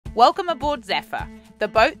Welcome aboard Zephyr, the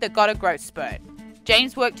boat that got a growth spurt.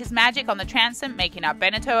 James worked his magic on the transom, making our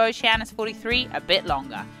Beneteau Oceanus 43 a bit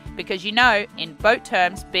longer, because you know, in boat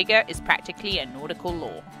terms, bigger is practically a nautical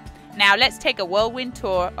law. Now let's take a whirlwind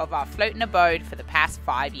tour of our floating abode for the past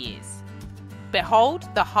 5 years.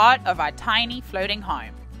 Behold the heart of our tiny floating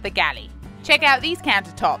home, the galley. Check out these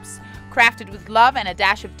countertops, crafted with love and a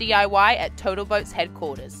dash of DIY at Total Boat's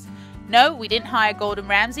headquarters. No, we didn't hire Gordon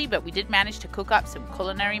Ramsay, but we did manage to cook up some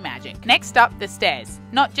culinary magic. Next up, the stairs.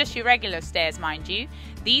 Not just your regular stairs, mind you.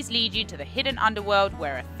 These lead you to the hidden underworld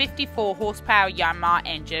where a 54 horsepower Yamaha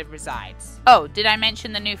engine resides. Oh, did I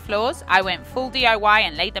mention the new floors? I went full DIY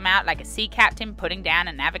and laid them out like a sea captain putting down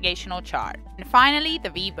a navigational chart. And finally, the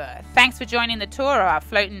V-berth. Thanks for joining the tour of our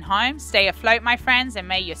floating home. Stay afloat, my friends, and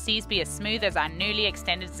may your seas be as smooth as our newly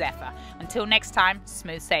extended Zephyr. Until next time,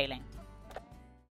 smooth sailing.